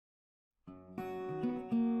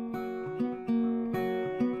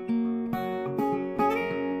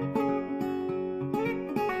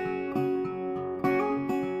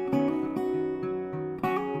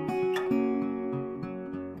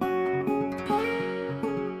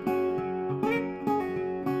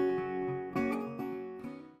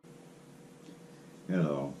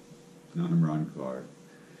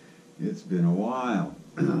It's been a while.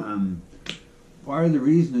 Part of the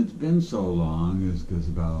reason it's been so long is because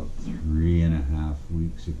about 3.5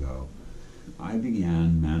 weeks ago, I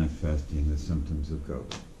began manifesting the symptoms of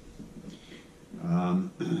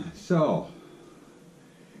COVID. So,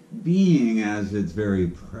 being as it's very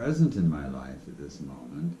present in my life at this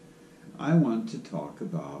moment, I want to talk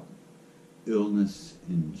about illness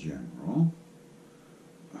in general,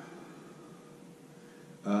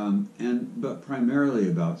 but primarily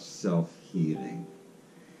about self-healing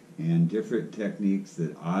and different techniques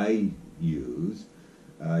that I use,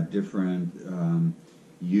 different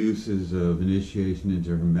uses of initiation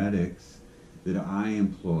into hermetics that I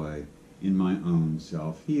employ in my own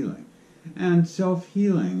self-healing. And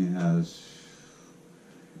self-healing has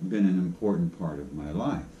been an important part of my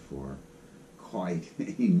life for quite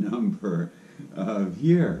a number of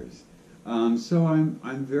years. So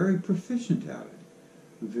I'm very proficient at it,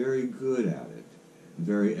 very good at it,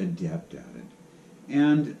 very adept at it.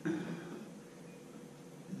 And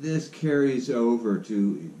this carries over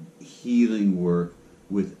to healing work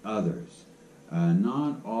with others.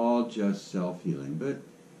 Not all just self-healing, but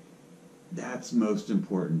that's most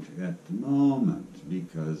important at the moment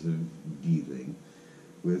because of dealing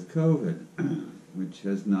with COVID, which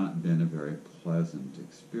has not been a very pleasant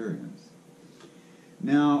experience.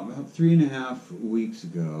 Now, about 3.5 weeks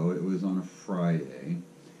ago, it was on a Friday,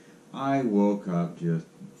 I woke up just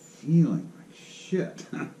feeling like shit.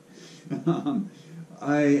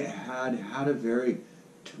 I had a very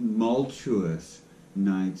tumultuous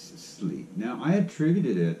night's sleep. Now, I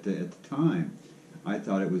attributed it at the time. I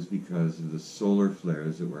thought it was because of the solar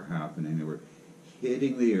flares that were happening. They were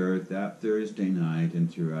hitting the earth that Thursday night and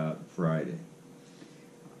throughout Friday.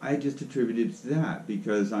 I just attributed it to that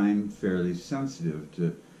because I'm fairly sensitive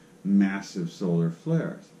to massive solar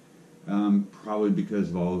flares. Probably because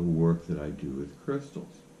of all the work that I do with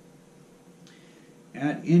crystals.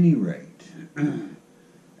 At any rate,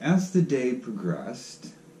 as the day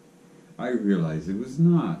progressed, I realized it was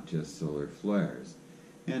not just solar flares.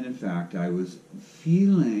 And in fact, I was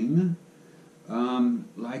feeling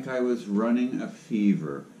like I was running a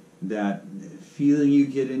fever. That feeling you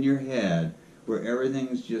get in your head where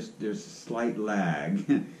everything's just, there's a slight lag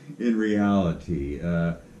in reality.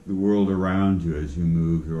 The world around you as you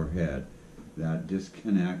move your head. That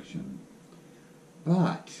disconnection.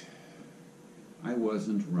 But I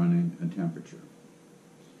wasn't running a temperature.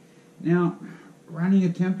 Now, running a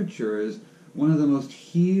temperature is one of the most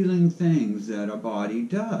healing things that a body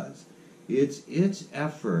does. It's its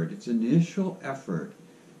effort, its initial effort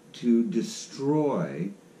to destroy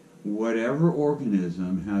whatever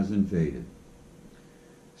organism has invaded.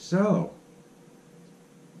 So,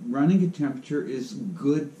 running a temperature is a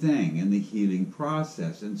good thing in the healing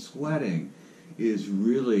process, and sweating is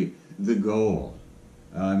really the goal.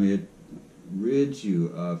 It rids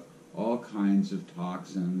you of all kinds of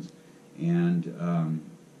toxins and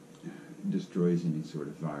destroys any sort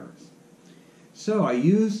of virus. So I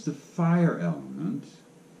used the fire element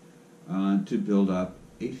to build up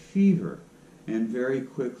a fever, and very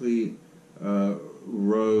quickly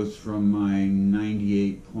rose from my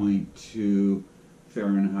 98.2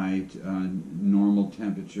 Fahrenheit normal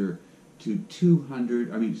temperature to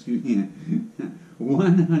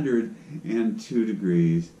 102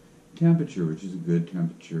 degrees temperature, which is a good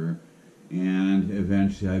temperature. And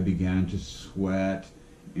eventually I began to sweat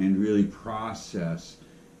and really process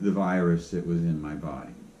the virus that was in my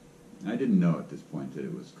body. I didn't know at this point that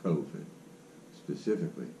it was COVID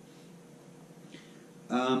specifically.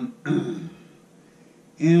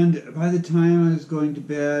 And by the time I was going to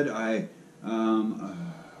bed, I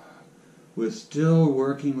was still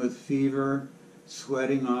working with fever,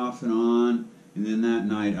 sweating off and on, and then that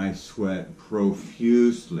night I sweat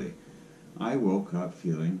profusely. I woke up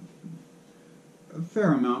feeling a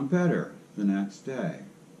fair amount better the next day.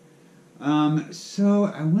 So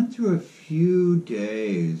I went through a few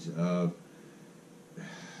days of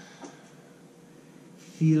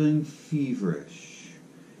feeling feverish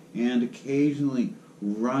and occasionally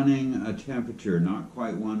running a temperature, not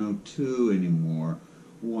quite 102 anymore,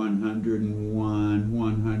 101,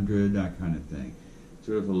 100, that kind of thing.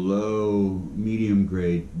 Sort of a low, medium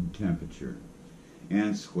grade temperature,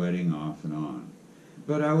 and sweating off and on.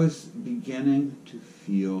 But I was beginning to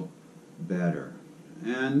feel better.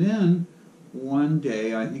 And then one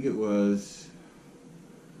day, I think it was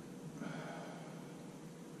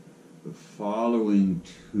the following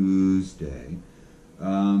Tuesday,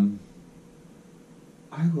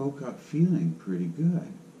 I woke up feeling pretty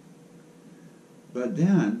good. But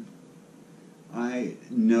then I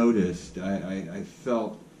noticed, I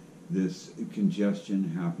felt this congestion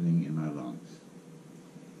happening in my lungs.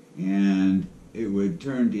 and it would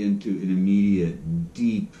turn into an immediate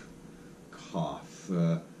deep cough.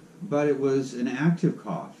 But it was an active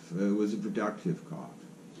cough. It was a productive cough.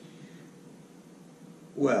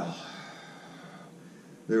 Well,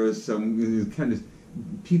 there was some kind of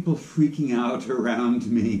people freaking out around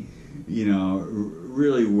me,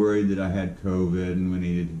 really worried that I had COVID and we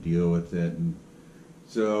needed to deal with it. And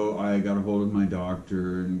so I got a hold of my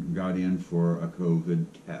doctor and got in for a COVID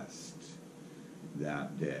test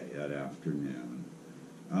that day, that afternoon.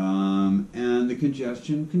 And the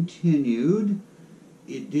congestion continued.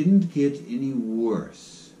 It didn't get any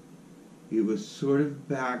worse. It was sort of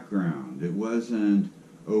background. It wasn't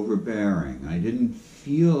overbearing. I didn't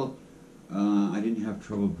have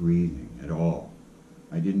trouble breathing at all.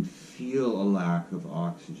 I didn't feel a lack of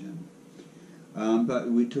oxygen. But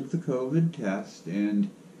we took the COVID test, and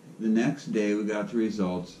the next day we got the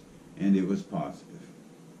results, and it was positive,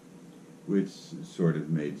 which sort of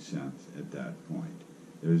made sense at that point.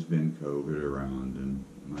 There's been COVID around in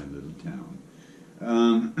my little town.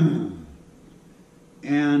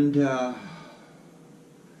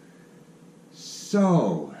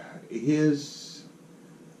 So his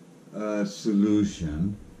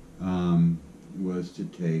solution was to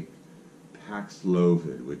take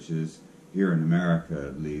Paxlovid, which is, here in America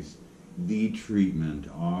at least, the treatment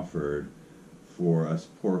offered for us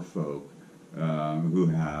poor folk who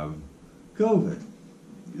have COVID,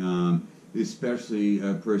 especially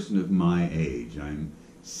a person of my age. I'm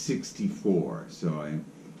 64, so I'm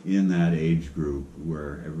in that age group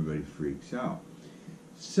where everybody freaks out.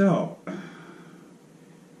 So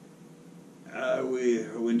we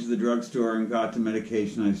went to the drugstore and got the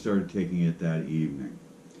medication. I started taking it that evening.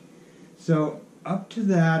 So up to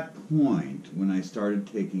that point, when I started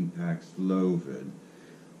taking Paxlovid,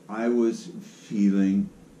 I was feeling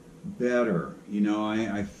better.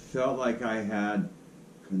 I felt like I had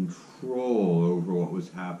control over what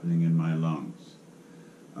was happening in my lungs.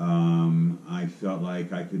 I felt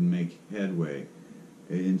like I could make headway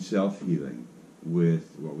in self-healing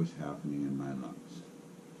with what was happening in my lungs.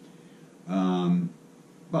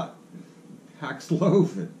 But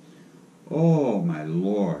Paxlovid, oh my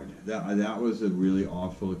Lord, that was a really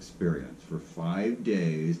awful experience. For 5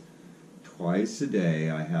 days, twice a day,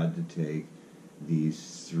 I had to take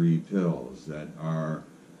these 3 pills that are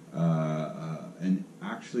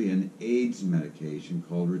actually an AIDS medication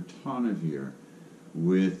called ritonavir,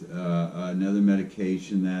 with another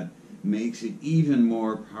medication that makes it even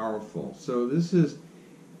more powerful. So this is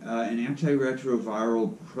an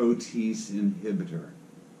antiretroviral protease inhibitor,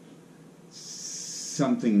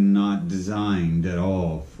 something not designed at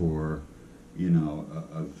all for,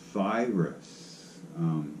 a virus,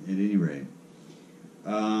 at any rate.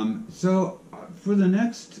 So for the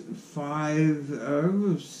next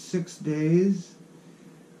 6 days,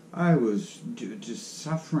 I was just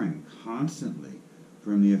suffering constantly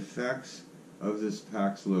from the effects of this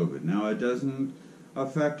Paxlovid. Now, it doesn't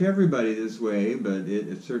affect everybody this way, but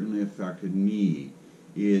it certainly affected me.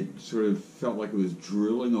 It sort of felt like it was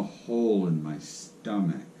drilling a hole in my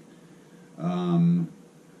stomach.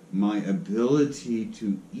 My ability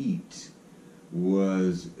to eat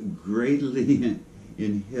was greatly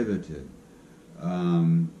inhibited.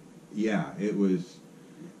 It was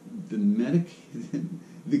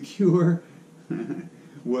the cure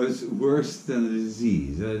was worse than the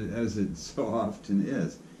disease, as it so often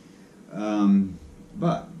is.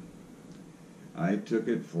 But I took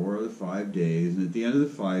it for the 5 days, and at the end of the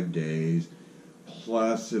 5 days,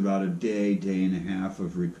 plus about a day and a half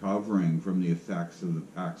of recovering from the effects of the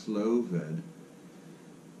Paxlovid,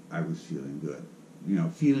 I was feeling good.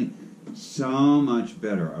 Feeling so much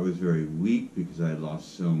better. I was very weak because I had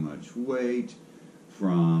lost so much weight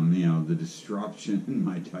from, the disruption in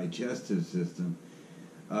my digestive system.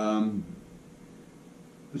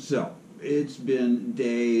 So it's been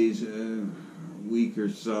days, a week or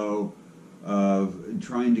so, of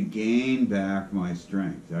trying to gain back my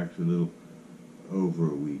strength. Actually, a little over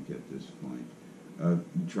a week at this point, of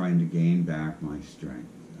trying to gain back my strength.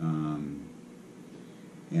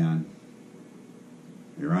 And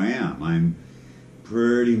here I am. I'm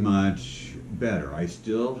pretty much better. I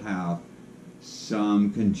still have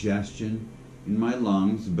some congestion in my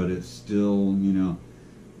lungs, but it's still,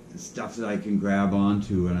 stuff that I can grab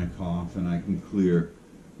onto when I cough, and I can clear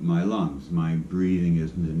my lungs. My breathing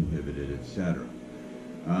isn't inhibited, etc.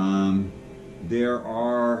 There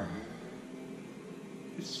are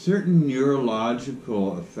certain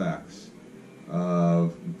neurological effects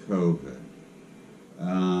of COVID.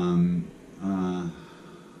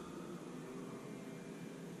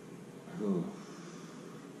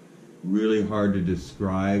 Really hard to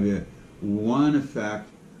describe it. One effect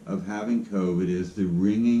of having COVID is the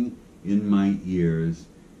ringing in my ears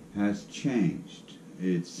has changed.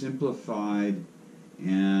 It's simplified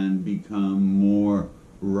and become more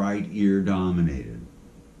right ear dominated.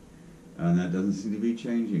 And that doesn't seem to be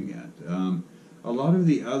changing yet. A lot of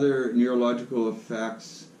the other neurological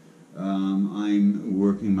effects I'm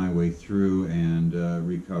working my way through and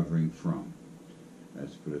recovering from.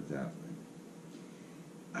 Let's put it that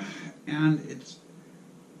way. And it's,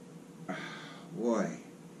 boy,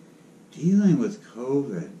 dealing with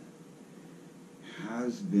COVID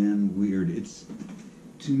has been weird. It's,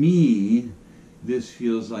 to me, this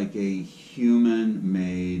feels like a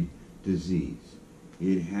human-made disease.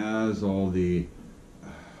 It has all the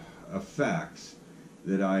effects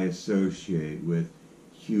that I associate with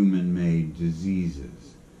human-made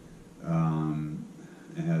diseases.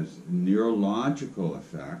 It has neurological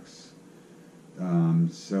effects,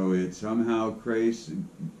 so it somehow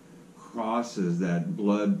crosses that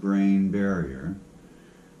blood-brain barrier.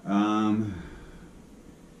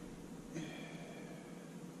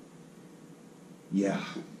 Yeah.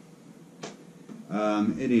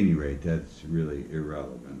 At any rate, that's really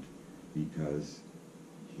irrelevant, because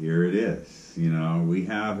here it is. You know, we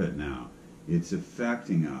have it now. It's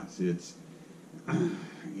affecting us. It's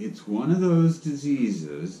one of those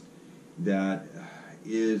diseases that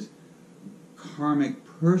is karmic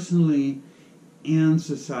personally and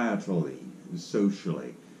societally,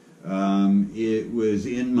 socially. It was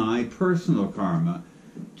in my personal karma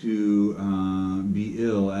to be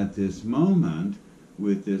ill at this moment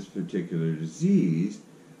with this particular disease,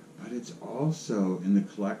 but it's also in the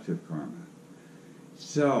collective karma.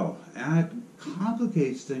 So that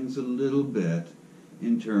complicates things a little bit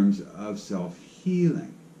in terms of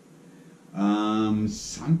self-healing.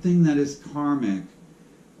 Something that is karmic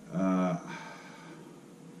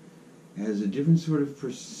has a different sort of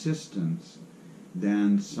persistence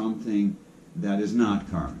than something that is not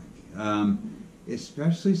karmic.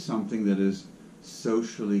 Especially something that is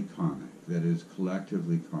socially karmic, that is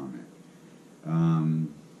collectively karmic.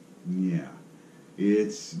 Yeah,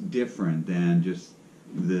 it's different than just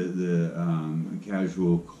the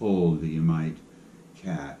casual cold that you might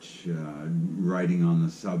catch riding on the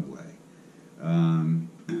subway. Well,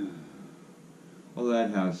 that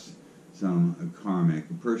has some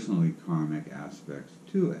karmic, personally karmic aspects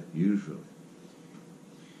to it, usually.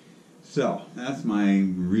 So, that's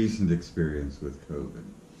my recent experience with COVID.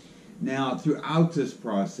 Now, throughout this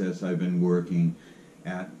process, I've been working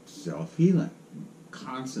at self-healing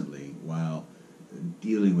constantly while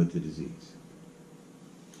dealing with the disease.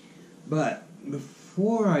 But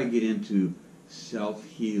before I get into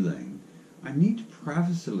self-healing, I need to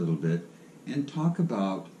preface a little bit and talk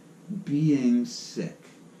about being sick,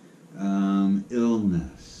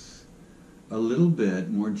 illness, a little bit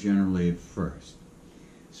more generally at first.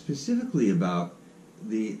 Specifically about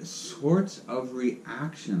the sorts of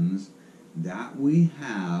reactions that we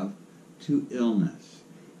have to illness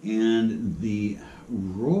and the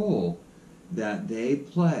role that they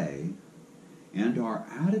play and our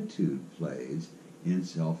attitude plays in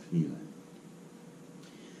self-healing.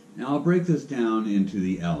 Now I'll break this down into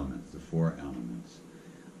the elements, the 4 elements.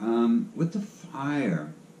 With the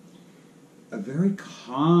fire, a very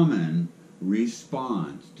common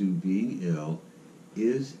response to being ill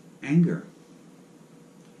is anger.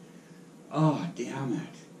 Oh, damn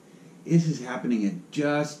it. This is happening at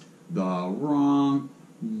just the wrong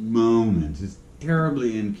moment. It's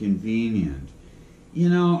terribly inconvenient. You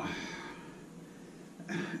know,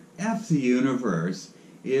 F the universe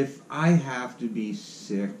if I have to be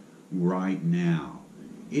sick right now.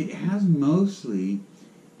 It has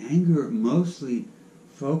anger mostly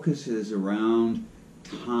focuses around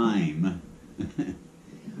time.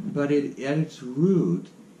 But at its root,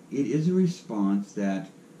 it is a response that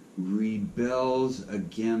rebels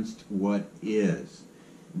against what is,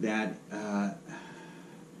 that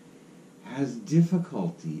has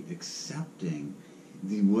difficulty accepting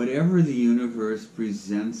whatever the universe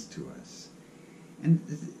presents to us. And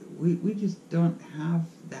we just don't have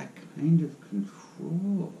that kind of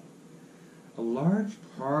control. A large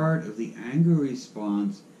part of the anger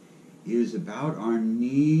response is about our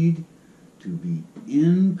need to be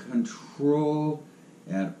in control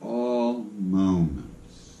at all moments.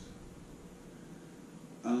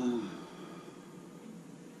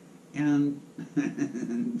 And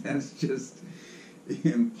that's just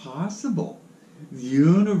impossible. The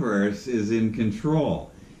universe is in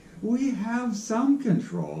control. We have some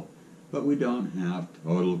control, but we don't have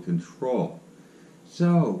total control.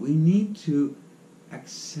 So we need to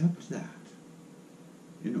accept that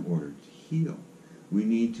in order to heal. We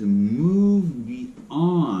need to move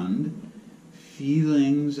beyond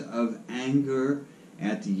feelings of anger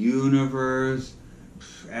at the universe,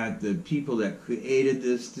 at the people that created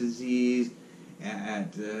this disease,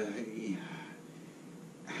 at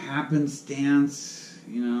happenstance,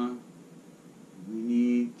 we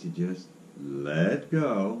need to just let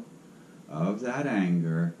go of that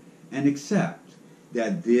anger and accept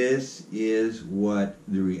that this is what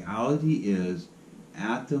the reality is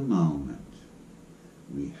at the moment.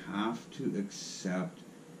 We have to accept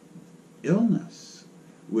illness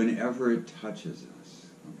whenever it touches us,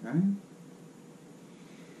 okay?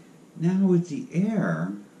 Now with the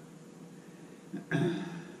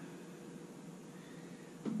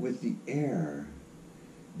air,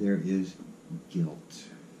 there is guilt,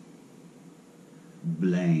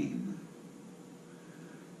 blame.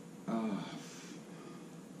 Oh,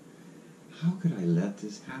 how could I let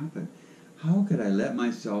this happen? How could I let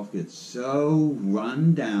myself get so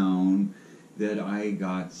run down that I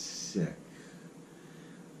got sick?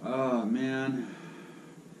 Oh, man.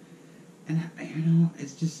 And,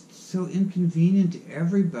 it's just so inconvenient to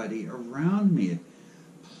everybody around me. It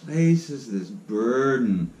places this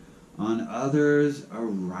burden on others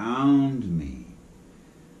around me.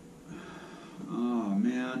 Oh,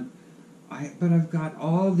 man. But I've got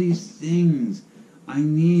all these things I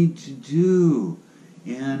need to do,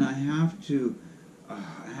 and I have to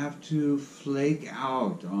flake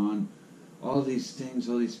out on all these things,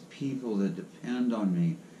 all these people that depend on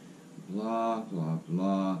me. Blah, blah,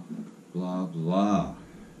 blah, blah, blah.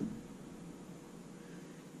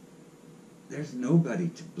 There's nobody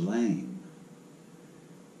to blame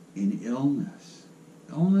in illness.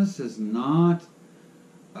 Illness is not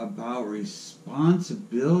about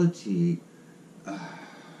responsibility,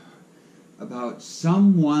 about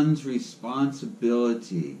someone's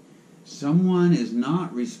responsibility. Someone is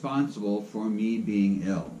not responsible for me being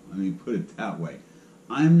ill. Let me put it that way.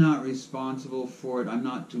 I'm not responsible for it. I'm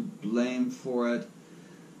not to blame for it.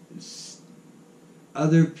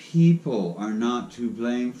 Other people are not to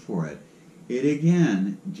blame for it. It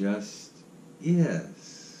again just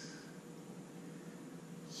is.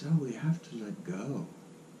 So we have to let go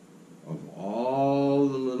of all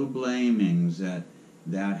the little blamings that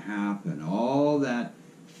happen, all that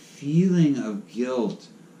feeling of guilt,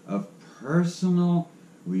 of personal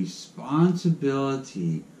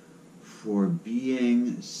responsibility for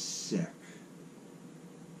being sick.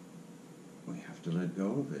 We have to let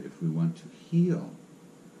go of it if we want to heal.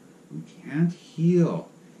 We can't heal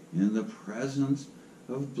in the presence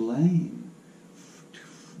of blame.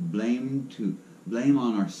 Blame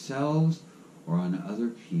on ourselves or on other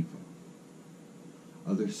people,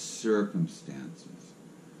 other circumstances.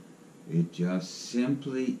 It just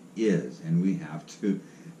simply is, and we have to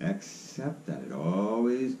accept that. It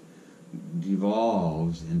always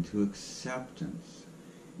devolves into acceptance.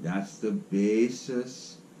 That's the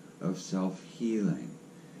basis of self-healing,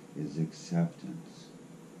 is acceptance.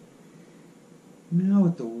 Now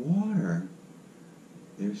with the water,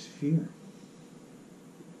 there's fear.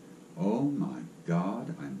 Oh my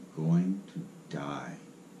God, I'm going to die.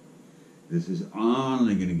 This is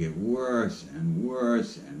only going to get worse and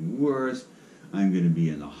worse and worse. I'm going to be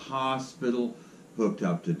in the hospital, hooked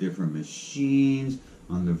up to different machines,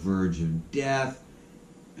 on the verge of death,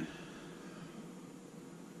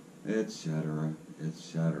 etc.,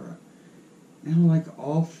 etc. And like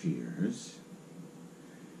all fears,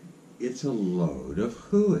 it's a load of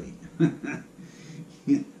hooey.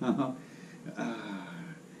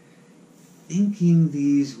 Thinking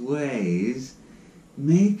these ways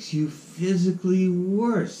makes you physically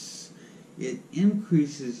worse. It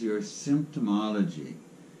increases your symptomology.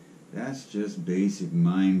 That's just basic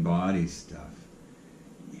mind-body stuff.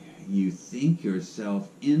 You think yourself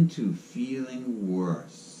into feeling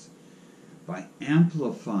worse by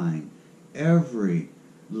amplifying every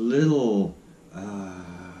little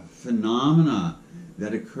phenomena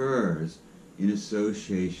that occurs in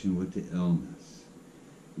association with the illness.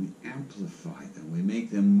 We amplify them. We make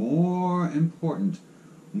them more important,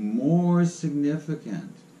 more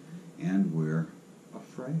significant, and we're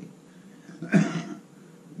afraid.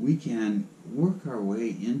 We can work our way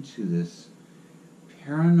into this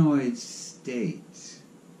paranoid state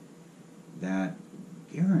that,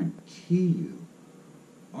 guarantee you,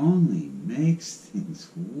 only makes things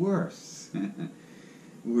worse.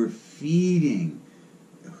 We're feeding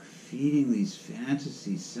these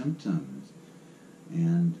fantasy symptoms,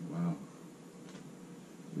 and, well,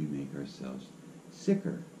 we make ourselves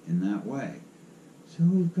sicker in that way. So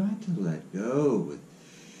we've got to let go with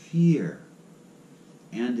fear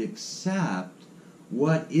and accept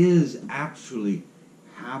what is actually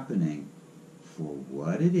happening for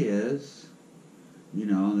what it is, You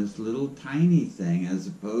know, this little tiny thing as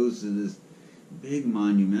opposed to this big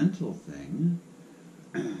monumental thing.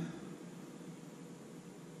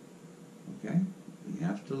 Okay? We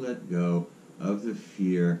have to let go of the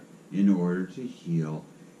fear in order to heal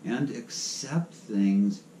and accept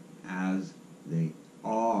things as they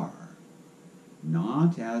are,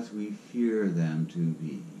 not as we fear them to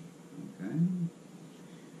be. Okay?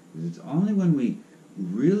 Because it's only when we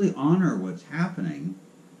really honor what's happening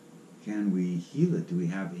can we heal it. Do we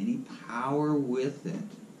have any power with it?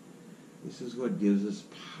 This is what gives us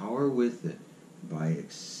power with it, by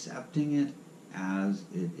accepting it as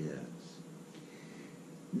it is.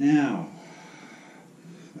 Now,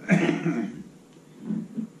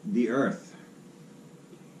 the earth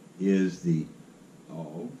is the,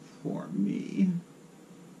 oh, poor me.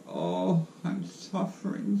 Oh, I'm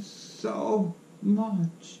suffering so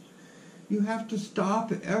much. You have to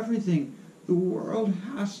stop everything. The world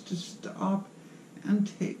has to stop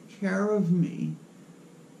and take care of me.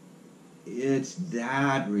 It's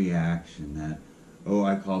that reaction, that, oh,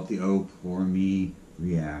 I call it the oh, poor me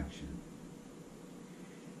reaction.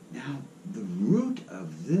 Now, the root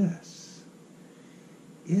of this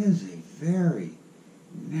is a very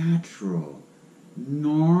natural,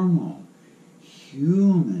 normal,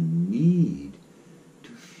 human need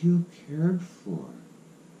to feel cared for,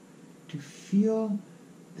 to feel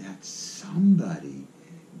that somebody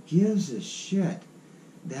gives a shit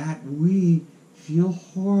that we feel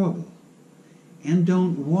horrible and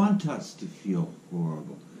don't want us to feel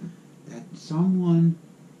horrible, that someone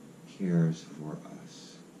cares for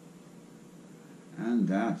us. And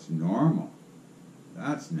that's normal.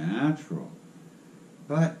 That's natural.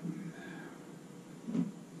 But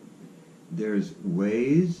there's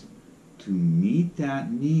ways to meet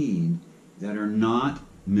that need that are not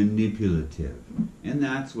manipulative. And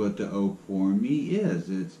that's what the oh poor me is.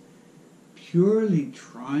 It's purely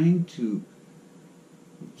trying to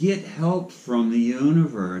get help from the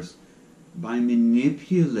universe by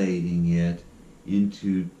manipulating it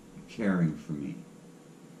into caring for me.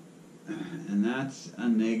 And that's a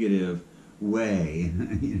negative way,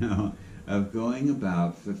 you know, of going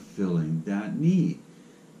about fulfilling that need.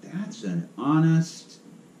 That's an honest,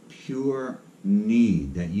 pure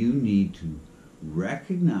need that you need to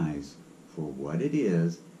recognize for what it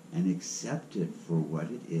is and accept it for what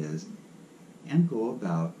it is and go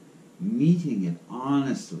about meeting it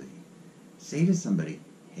honestly. Say to somebody,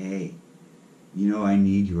 hey, you know, I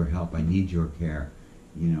need your help. I need your care.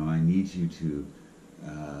 You know, I need you to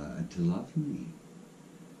love me,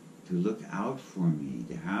 to look out for me,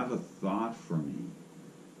 to have a thought for me.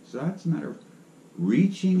 So that's a matter of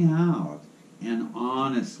reaching out and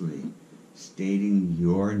honestly stating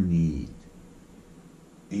your need.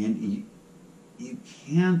 And you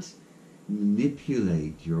can't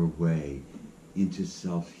manipulate your way into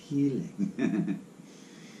self-healing.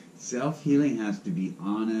 Self-healing has to be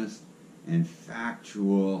honest and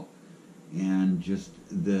factual and just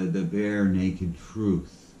the bare naked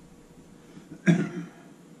truth.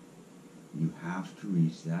 You have to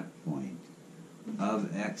reach that point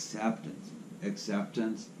of acceptance.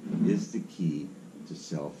 Acceptance is the key to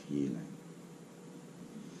self-healing.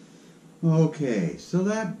 Okay, so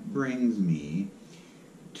that brings me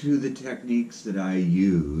to the techniques that I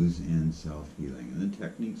use in self-healing and the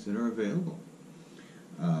techniques that are available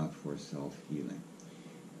for self-healing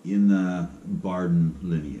in the Barden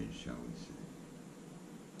lineage, shall we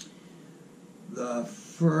say. The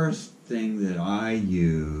first thing that I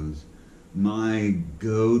use, my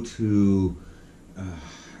go-to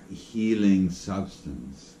healing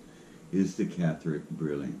substance, is the Catholic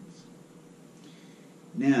Brilliance.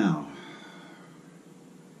 Now,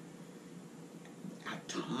 at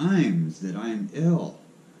times that I'm ill,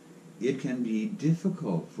 it can be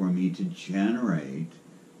difficult for me to generate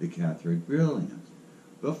the Catholic Brilliance.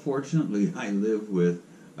 But fortunately, I live with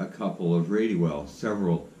a couple of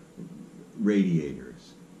several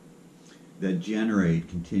radiators that generate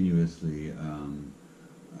continuously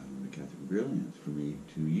the Catholic Brilliance for me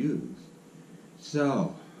to use.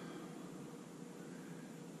 So,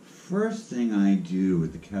 first thing I do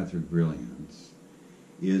with the Catholic Brilliance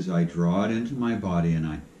is I draw it into my body and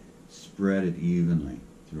I spread it evenly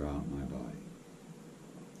throughout my body.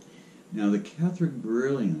 Now, the Catholic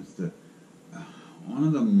Brilliance, one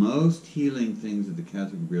of the most healing things that the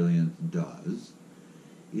Catholic Brilliance does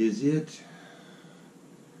is it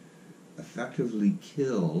effectively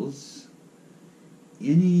kills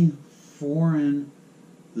any foreign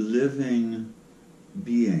living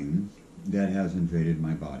being that has invaded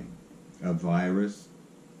my body. A virus,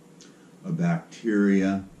 a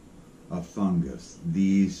bacteria, a fungus,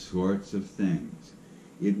 these sorts of things.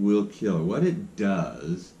 it will kill. What it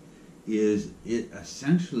does is it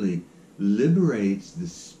essentially liberates the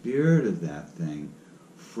spirit of that thing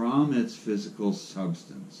from its physical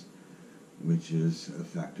substance, which is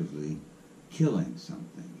effectively killing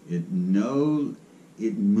something. It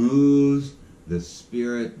moves the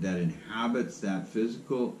spirit that inhabits that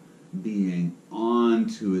physical being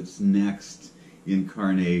onto its next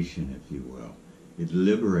incarnation, if you will. It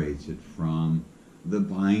liberates it from the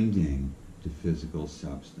binding to physical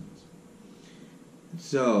substance.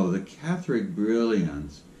 So the Catherick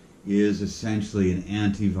brilliance is essentially an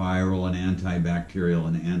antiviral, an antibacterial,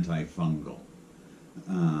 and antifungal,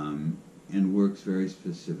 and works very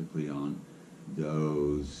specifically on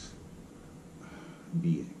those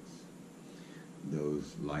beings,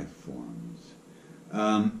 those life forms.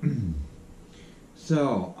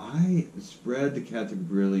 So I spread the Catherick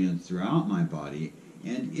brilliance throughout my body,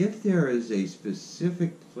 and if there is a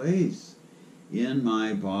specific place in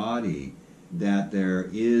my body that there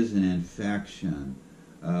is an infection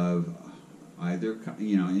of either,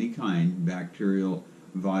 any kind, bacterial,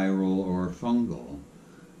 viral, or fungal,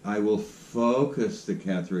 I will focus the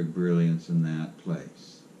Catherick brilliance in that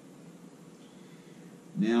place.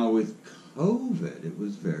 Now with COVID, it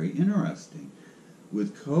was very interesting.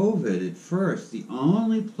 With COVID, at first, the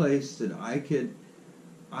only place that I could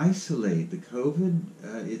isolate the COVID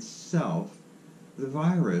itself, the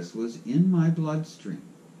virus, was in my bloodstream.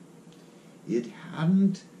 It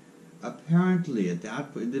hadn't apparently at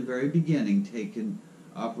the very beginning taken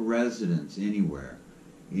up residence anywhere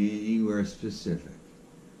specific.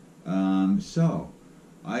 So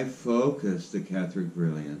I focused the Catherick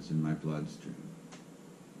brilliance in my bloodstream.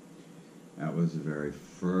 That was the very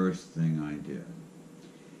first thing I did.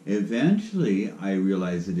 Eventually, I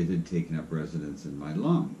realized that it had taken up residence in my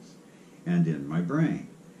lungs and in my brain.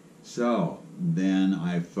 So then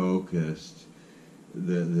I focused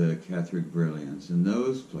the Catherick brilliance in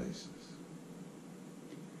those places.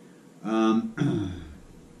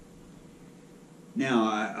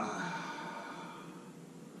 Now,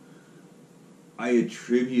 I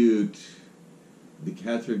attribute the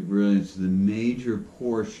Catherick brilliance to the major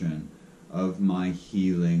portion of my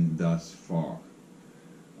healing thus far.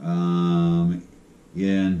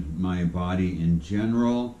 In my body in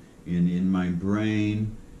general, in my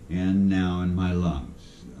brain, and now in my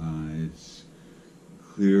lungs. It's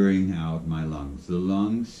clearing out my lungs. The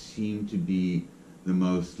lungs seem to be the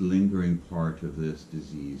most lingering part of this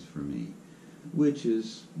disease for me, which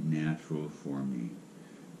is natural for me.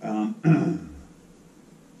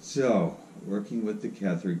 So, working with the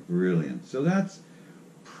Catherick brilliance. So that's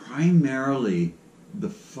primarily the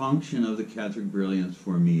function of the Catherick brilliance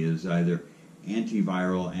for me, is either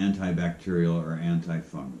antiviral, antibacterial, or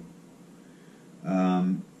antifungal.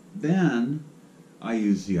 Then I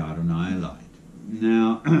use the Adonai light.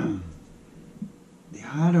 Now, the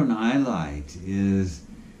Adonai light is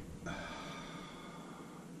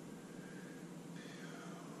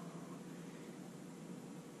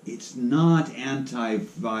it's not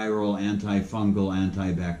antiviral, antifungal,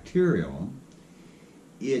 antibacterial.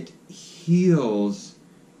 It heals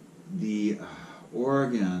the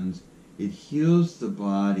organs, it heals the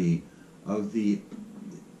body of the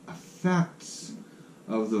effects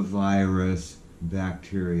of the virus,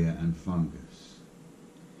 bacteria, and fungus.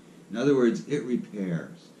 In other words, it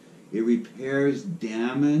repairs. It repairs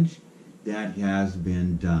damage that has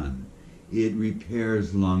been done. It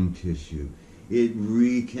repairs lung tissue. It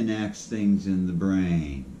reconnects things in the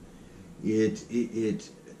brain. It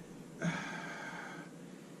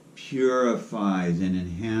purifies and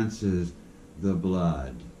enhances the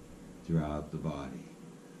blood throughout the body.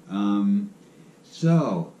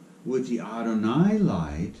 So, with the Adonai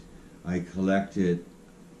light, I collect it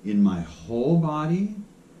in my whole body,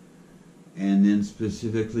 and then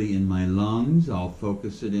specifically in my lungs. I'll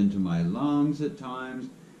focus it into my lungs at times,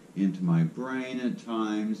 into my brain at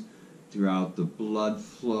times, throughout the blood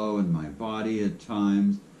flow in my body at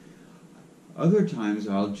times. Other times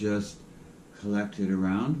I'll just collect it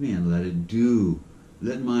around me and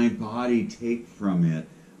let my body take from it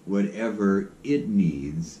whatever it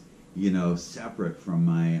needs, separate from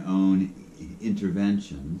my own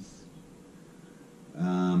interventions.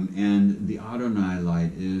 And the Adonai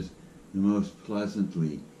light is the most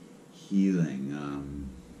pleasantly healing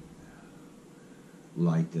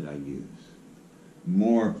light that I use.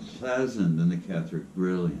 More pleasant than the Catherick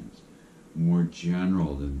brilliance, more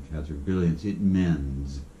general than the Catherick brilliance. It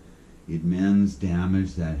mends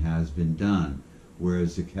damage that has been done,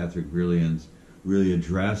 whereas the Catherick brilliance really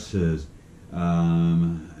addresses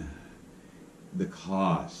the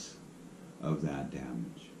cause of that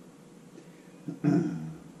damage.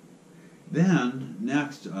 Then,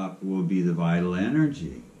 next up will be the vital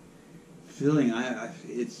energy. Feeling,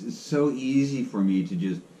 it's so easy for me to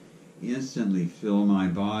just instantly fill my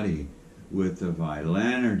body with the vital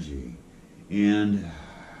energy. And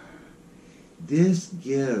this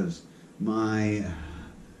gives my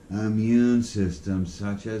immune system,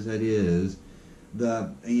 such as it is,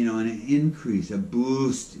 an increase, a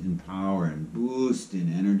boost in power and boost in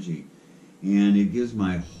energy. And it gives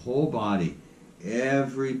my whole body,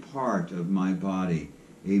 every part of my body,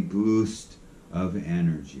 a boost of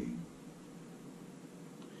energy.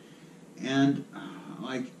 And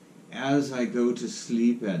as I go to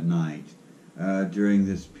sleep at night, during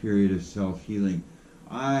this period of self-healing,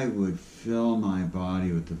 I would fill my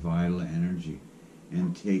body with the vital energy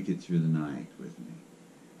and take it through the night with me.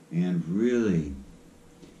 And really,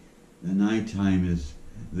 the nighttime is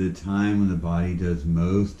the time when the body does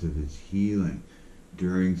most of its healing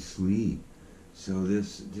during sleep. So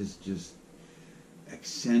this just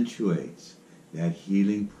accentuates that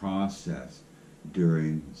healing process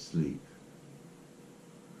during sleep.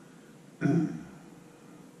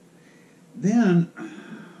 Then,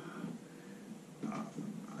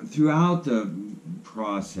 throughout the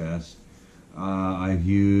process, I've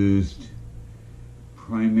used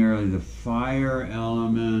primarily the fire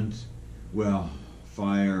element,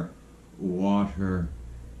 fire, water,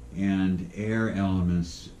 and air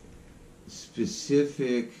elements,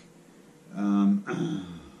 specifically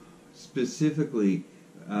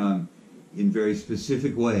in very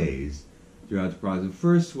specific ways throughout the process.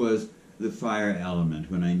 First was the fire element,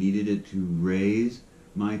 when I needed it to raise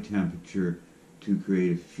my temperature to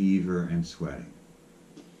create a fever and sweating.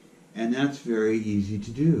 And that's very easy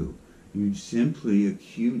to do. You simply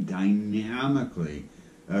dynamically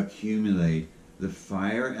accumulate the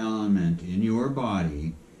fire element in your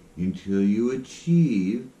body until you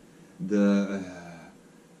achieve the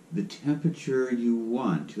temperature you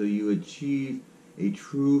want, till you achieve a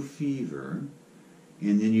true fever,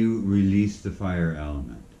 and then you release the fire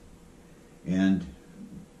element. And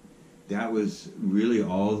that was really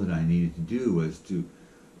all that I needed to do, was to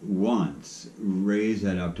once raise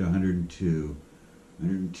that up to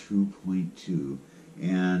 102.2,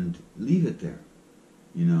 and leave it there.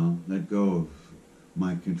 Let go of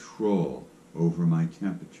my control over my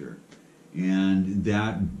temperature. And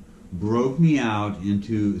that broke me out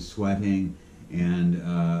into sweating and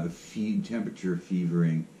temperature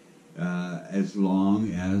fevering as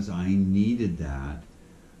long as I needed that.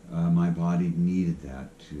 My body needed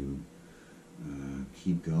that to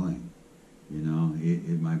keep going.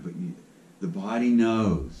 The body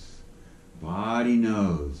knows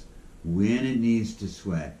when it needs to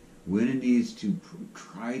sweat, when it needs to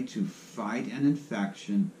try to fight an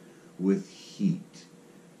infection with heat.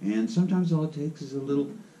 And sometimes all it takes is a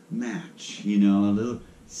little match, a little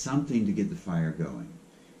something to get the fire going.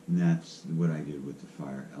 And that's what I did with the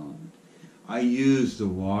fire element. I used the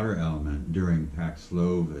water element during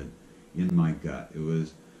Paxlovid in my gut. It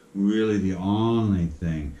was really the only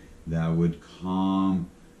thing that would calm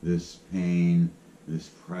this pain, this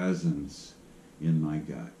presence in my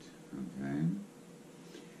gut. Okay?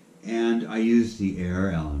 And I used the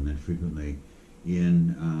air element frequently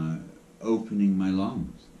in opening my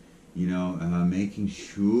lungs, making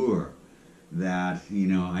sure that,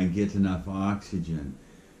 I get enough oxygen.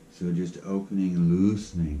 So just opening and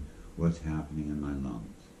loosening what's happening in my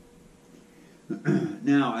lungs.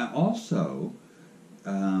 Now, I also,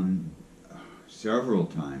 several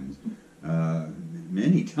times,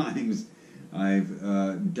 many times, I've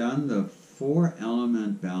done the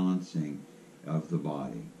 4-element balancing of the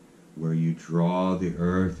body, where you draw the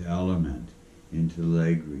earth element into the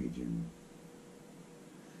leg region.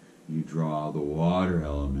 You draw the water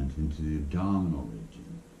element into the abdominal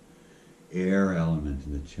region, air element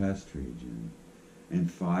in the chest region, and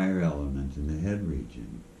fire element in the head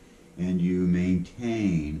region. And you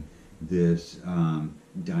maintain this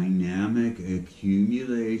dynamic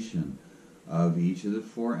accumulation of each of the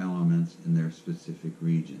 4 elements in their specific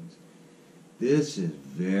regions. This is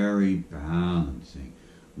very balancing,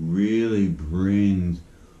 really brings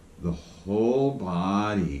the whole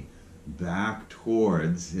body back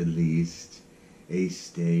towards, at least, a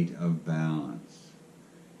state of balance,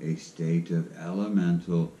 a state of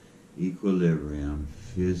elemental equilibrium,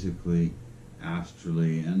 physically,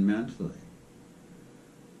 astrally, and mentally.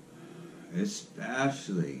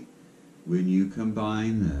 Especially when you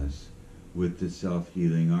combine this with the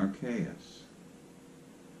self-healing archaeus,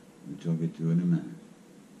 which I'll get to in a minute.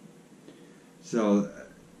 So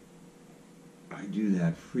I do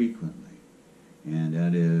that frequently, and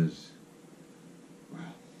that is,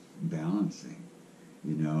 balancing,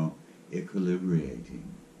 equilibrating,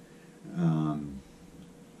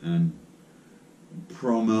 and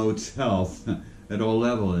promotes health at all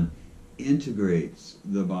levels and integrates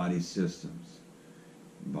the body systems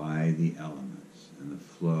by the elements and the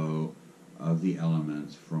flow of the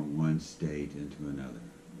elements from one state into another.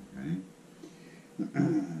 Okay.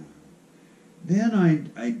 Then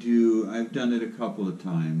I've done it a couple of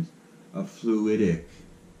times, a fluidic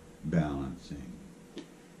balancing,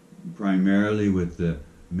 primarily with the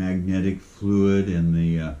magnetic fluid in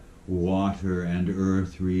the water and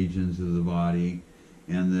earth regions of the body,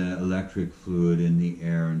 and the electric fluid in the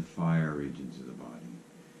air and fire regions of the body.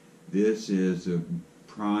 This is a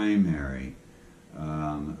primary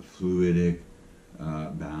fluidic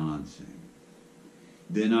balancing.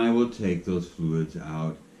 Then I will take those fluids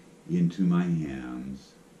out into my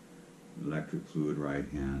hands, electric fluid right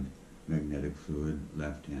hand, magnetic fluid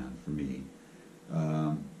left hand for me.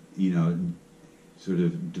 Sort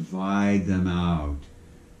of divide them out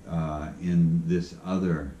in this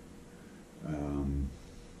other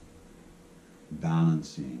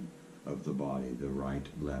balancing of the body, the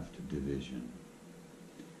right-left division.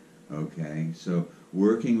 Okay, so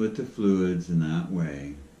working with the fluids in that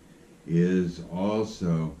way is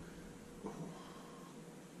also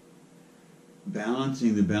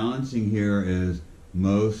balancing. The balancing here is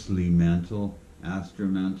mostly mental,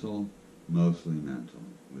 astramental, mostly mental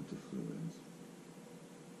with the fluids.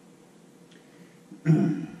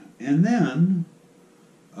 And then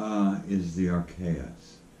is the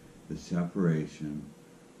archaeus, the separation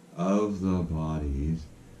of the bodies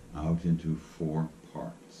out into 4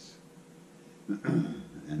 parts.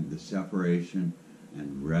 And the separation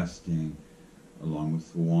and resting along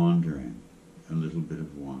with wandering, a little bit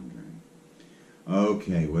of wandering.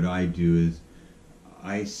 Okay, what I do is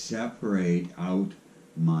I separate out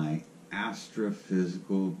my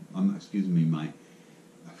astrophysical, my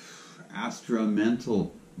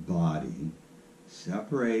astramental body,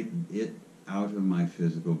 separate it out of my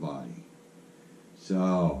physical body.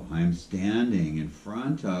 So I'm standing in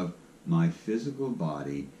front of my physical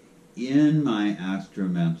body in my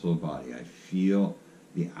astramental body. I feel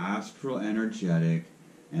the astral energetic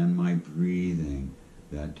and my breathing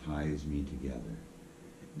that ties me together.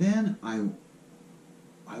 Then I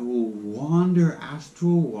will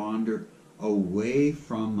astral wander away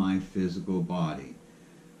from my physical body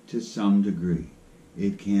to some degree.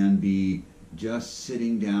 It can be just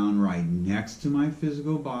sitting down right next to my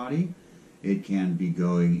physical body. It can be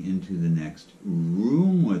going into the next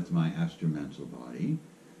room with my astramental body.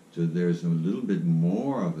 So there's a little bit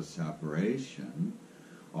more of a separation.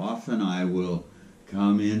 Often I will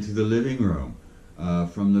come into the living room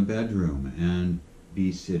from the bedroom and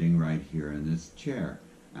be sitting right here in this chair,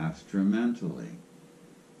 astramentally.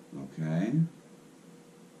 Okay?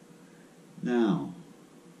 Now,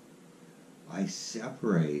 I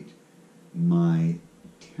separate my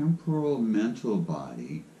temporal mental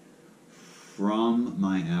body from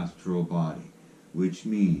my astral body, which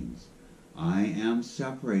means I am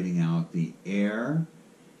separating out the air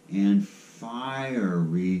and fire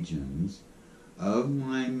regions of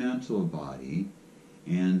my mental body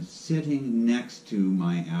and sitting next to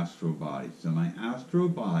my astral body. So my astral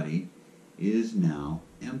body is now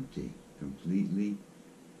empty, completely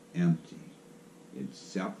empty. It's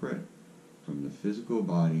separate from the physical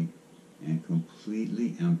body and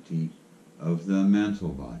completely empty of the mental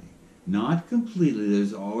body. Not completely,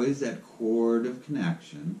 there's always that cord of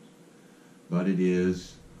connection, but it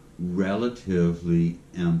is relatively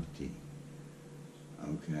empty.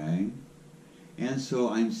 Okay? And so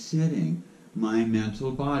I'm sitting, my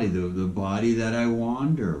mental body, the body that I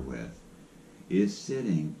wander with, is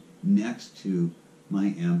sitting next to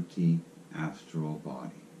my empty astral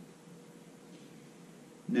body.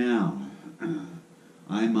 Now,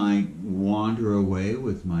 I might wander away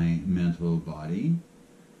with my mental body,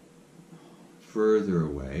 further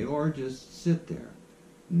away, or just sit there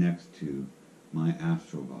next to my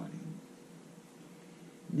astral body.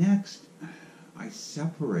 Next, I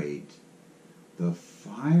separate the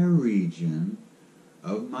fire region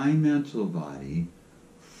of my mental body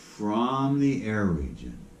from the air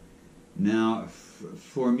region. Now,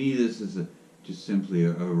 for me, this is just simply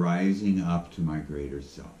a rising up to my greater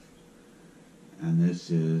self. And this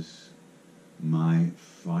is my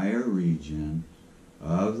fire region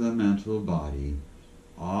of the mental body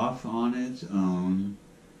off on its own.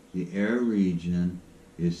 The air region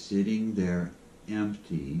is sitting there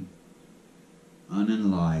empty,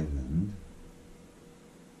 unenlivened,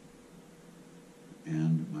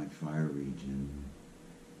 and my fire region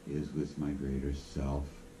is with my greater self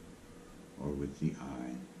or with the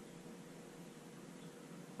I.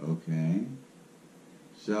 Okay?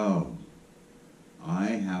 So, I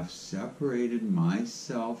have separated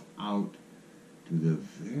myself out to the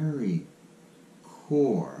very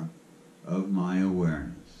core of my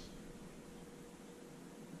awareness.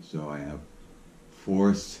 So I have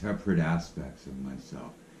 4 separate aspects of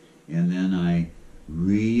myself. And then I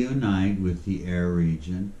reunite with the air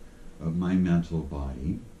region of my mental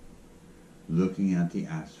body, looking at the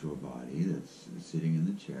astral body that's sitting in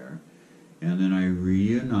the chair. And then I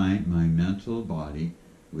reunite my mental body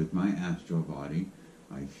with my astral body.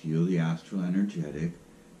 I feel the astral energetic,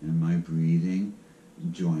 and my breathing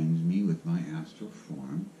joins me with my astral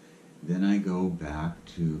form. Then I go back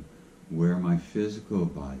to where my physical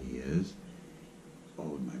body is,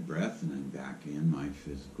 hold my breath, and I'm back in my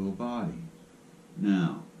physical body.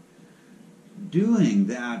 Now, doing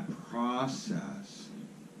that process,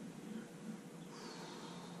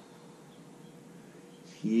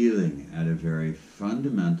 healing at a very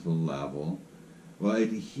fundamental level, well,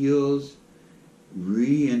 it heals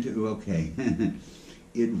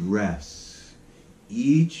it rests.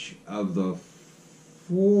 Each of the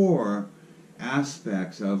 4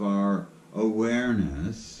 aspects of our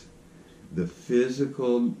awareness, the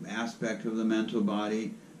physical aspect of the mental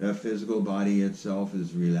body, the physical body itself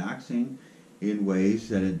is relaxing in ways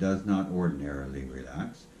that it does not ordinarily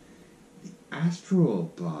relax. The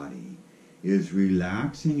astral body is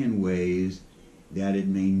relaxing in ways that it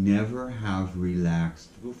may never have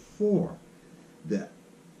relaxed before. The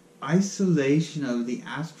isolation of the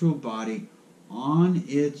astral body on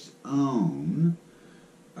its own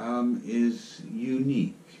is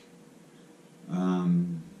unique.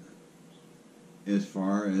 As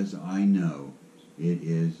far as I know, it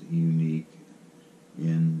is unique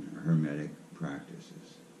in Hermetic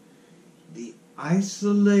practices. The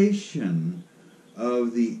isolation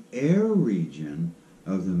of the air region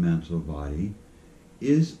of the mental body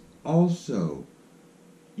is also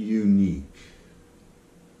unique.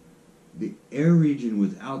 The air region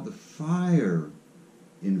without the fire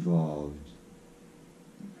involved,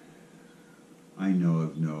 I know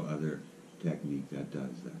of no other technique that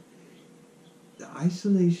does that. The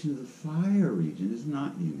isolation of the fire region is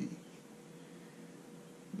not unique,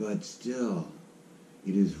 but still,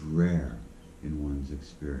 it is rare in one's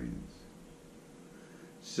experience.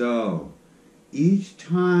 So, each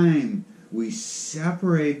time we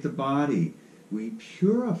separate the body, we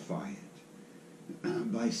purify it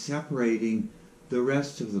by separating the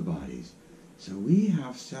rest of the bodies. So we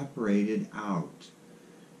have separated out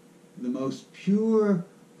the most pure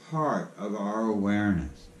part of our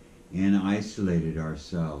awareness and isolated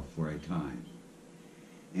ourselves for a time.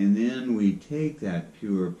 And then we take that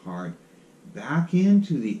pure part back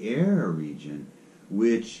into the air region,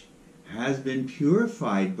 which has been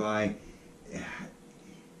purified by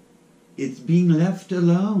it's being left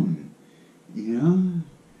alone,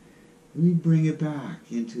 We bring it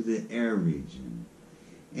back into the air region.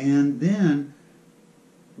 And then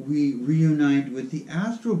we reunite with the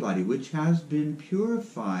astral body, which has been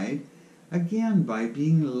purified, again, by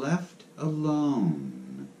being left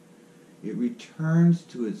alone. It returns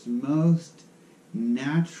to its most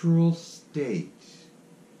natural state.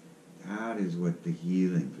 That is what the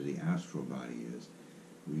healing for the astral body is.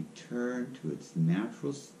 Return to its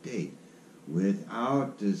natural state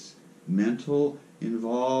without this mental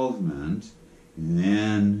involvement, and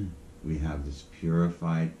then we have this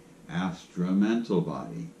purified astral-mental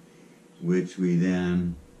body, which we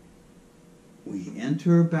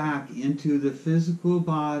enter back into the physical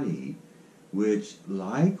body, which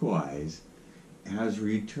likewise has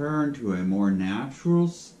returned to a more natural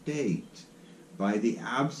state by the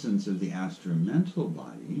absence of the astral-mental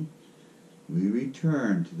body. We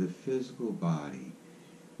return to the physical body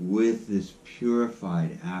with this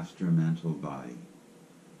purified astral-mental body.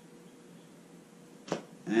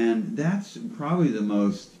 And that's probably the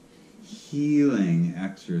most healing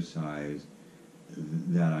exercise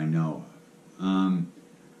that I know of.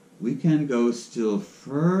 We can go still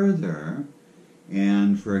further,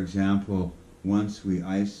 and for example, once we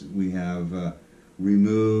have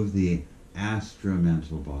removed the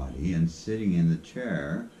astral-mental body and sitting in the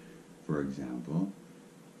chair, for example,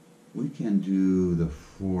 we can do the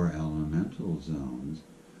 4 elemental zones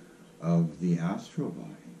of the astral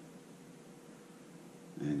body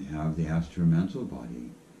and have the astral-mental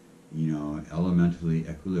body, elementally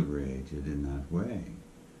equilibrated in that way.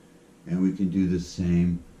 And we can do the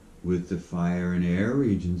same with the fire and air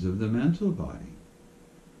regions of the mental body.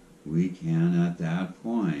 We can, at that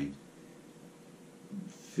point,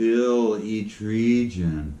 fill each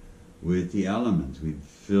region with the elements. We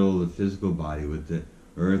fill the physical body with the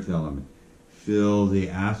earth element, fill the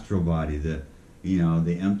astral body, the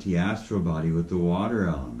empty astral body with the water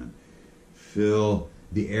element, fill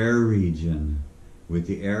the air region with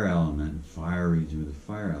the air element, fire region with the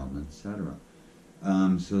fire element, etc.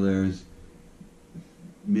 So there's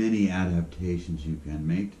many adaptations you can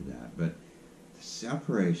make to that, but the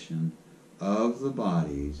separation of the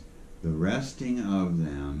bodies, the resting of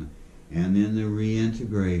them, and then the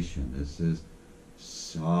reintegration. This is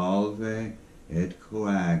salve et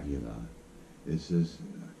coagula. This is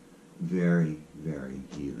very, very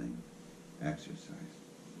healing exercise.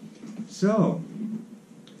 So,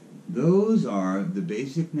 those are the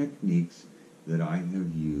basic techniques that I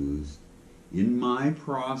have used in my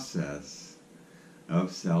process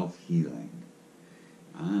of self-healing.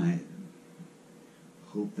 I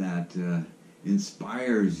hope that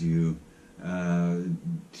inspires you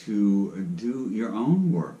to do your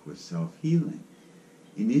own work with self-healing.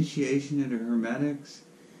 Initiation into Hermetics,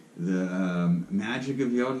 the magic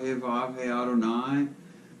of Yod-Heh Vav-Heh Adonai,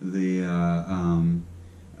 the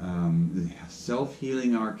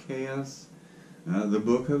self-healing Archaeus, the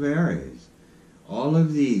Book of Aries. All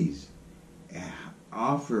of these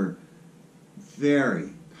offer very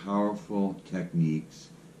powerful techniques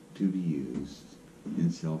to be used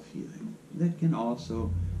in self-healing that can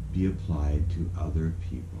also be applied to other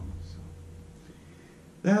people. So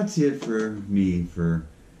that's it for me for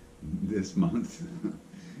this month.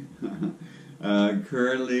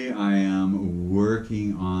 Currently I am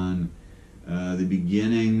working on the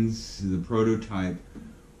beginnings, the prototype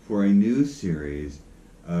for a new series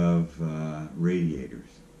of radiators.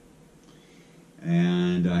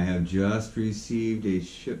 And I have just received a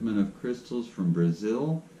shipment of crystals from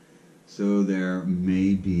Brazil, so there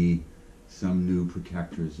may be some new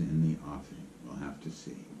protectors in the offing. We'll have to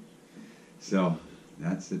see. So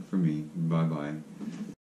that's it for me. Bye-bye.